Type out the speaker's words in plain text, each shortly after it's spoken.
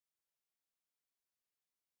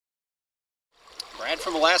Brad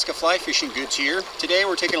from Alaska Fly Fishing Goods here. Today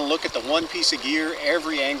we're taking a look at the one piece of gear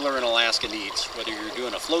every angler in Alaska needs. Whether you're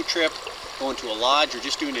doing a float trip, going to a lodge, or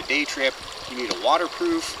just doing a day trip, you need a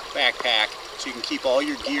waterproof backpack so you can keep all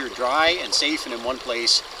your gear dry and safe and in one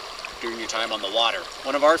place during your time on the water.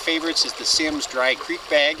 One of our favorites is the Simms Dry Creek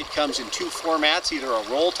bag. It comes in two formats, either a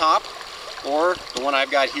roll top or the one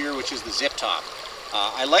I've got here, which is the zip top.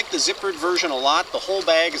 I like the zippered version a lot. The whole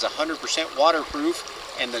bag is 100% waterproof,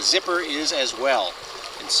 and the zipper is as well.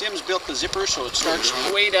 And Simms built the zipper so it starts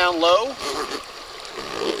way down low,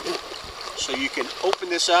 so you can open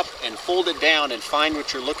this up and fold it down and find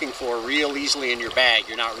what you're looking for real easily in your bag.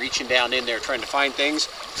 You're not reaching down in there trying to find things.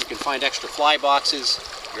 You can find extra fly boxes,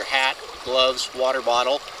 your hat, gloves, water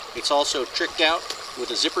bottle. It's also tricked out with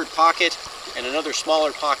a zippered pocket and another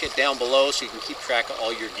smaller pocket down below so you can keep track of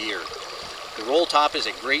all your gear. The roll top is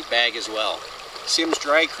a great bag as well. Simms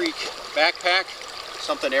Dry Creek backpack,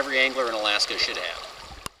 something every angler in Alaska should have.